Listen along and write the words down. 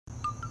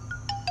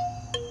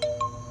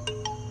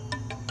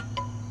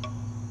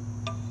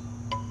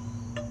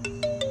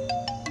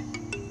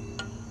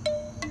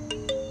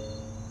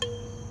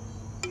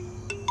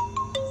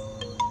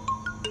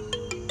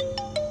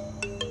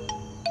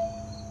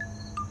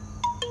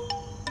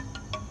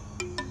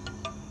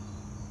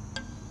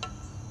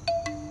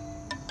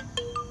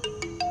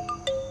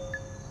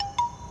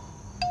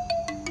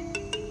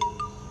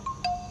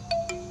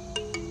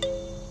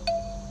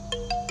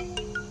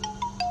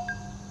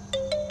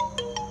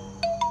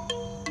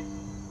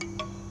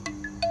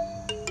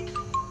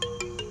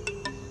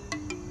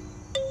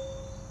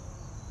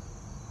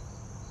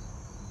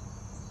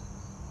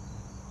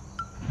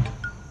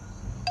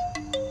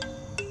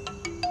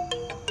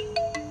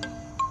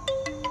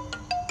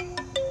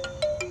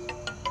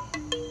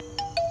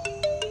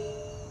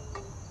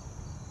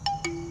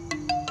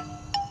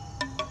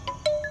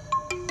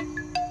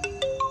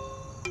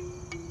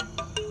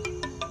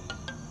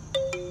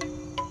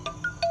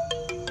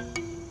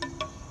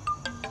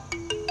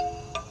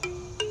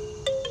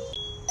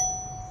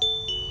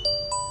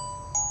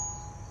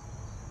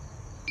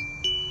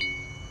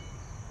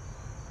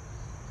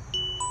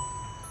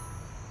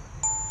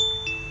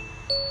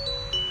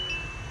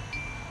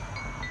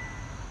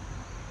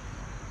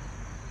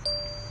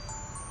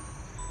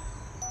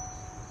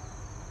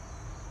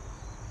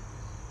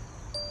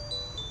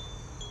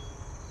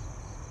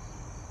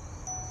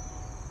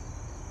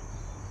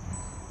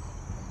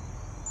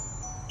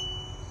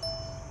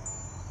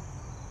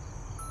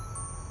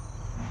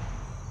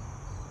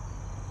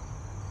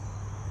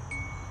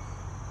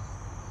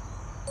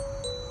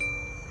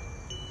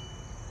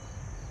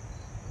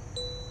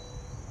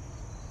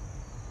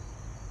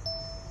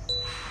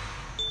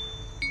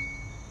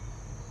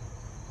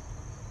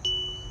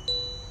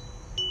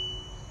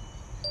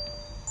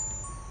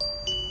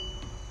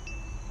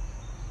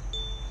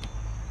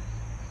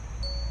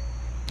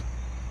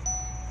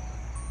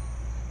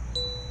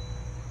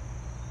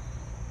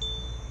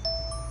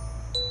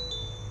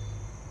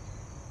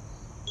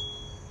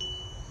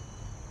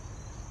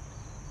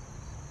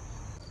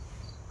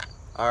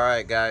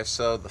Alright guys,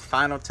 so the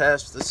final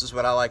test, this is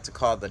what I like to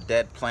call the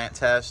dead plant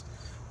test,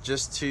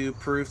 just to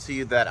prove to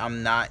you that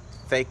I'm not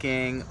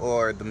faking,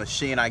 or the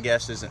machine I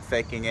guess isn't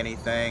faking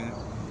anything.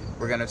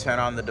 We're going to turn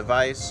on the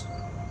device,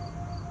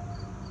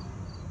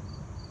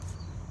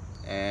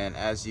 and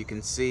as you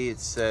can see it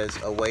says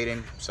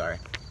awaiting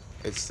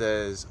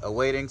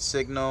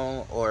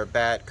signal or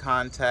bad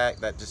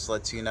contact. That just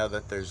lets you know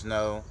that there's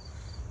no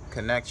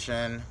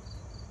connection.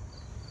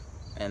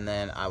 And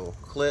then I will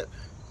clip.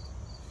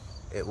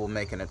 It will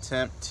make an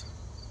attempt.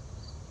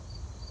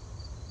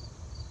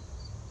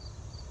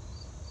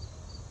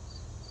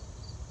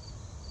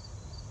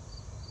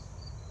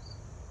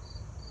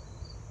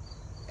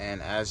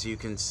 And as you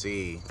can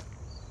see,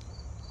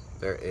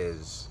 there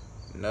is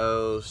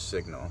no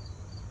signal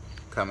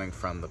coming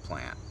from the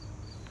plant.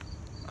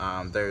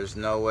 There's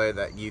no way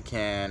that you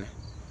can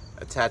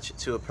attach it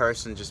to a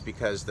person just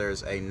because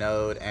there's a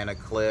node and a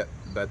clip,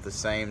 but the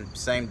same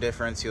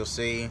difference you'll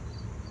see.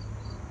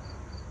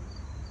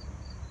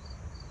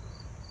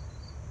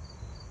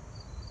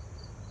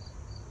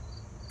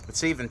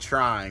 It's even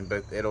trying,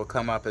 but it'll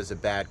come up as a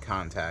bad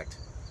contact.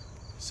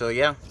 So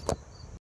yeah,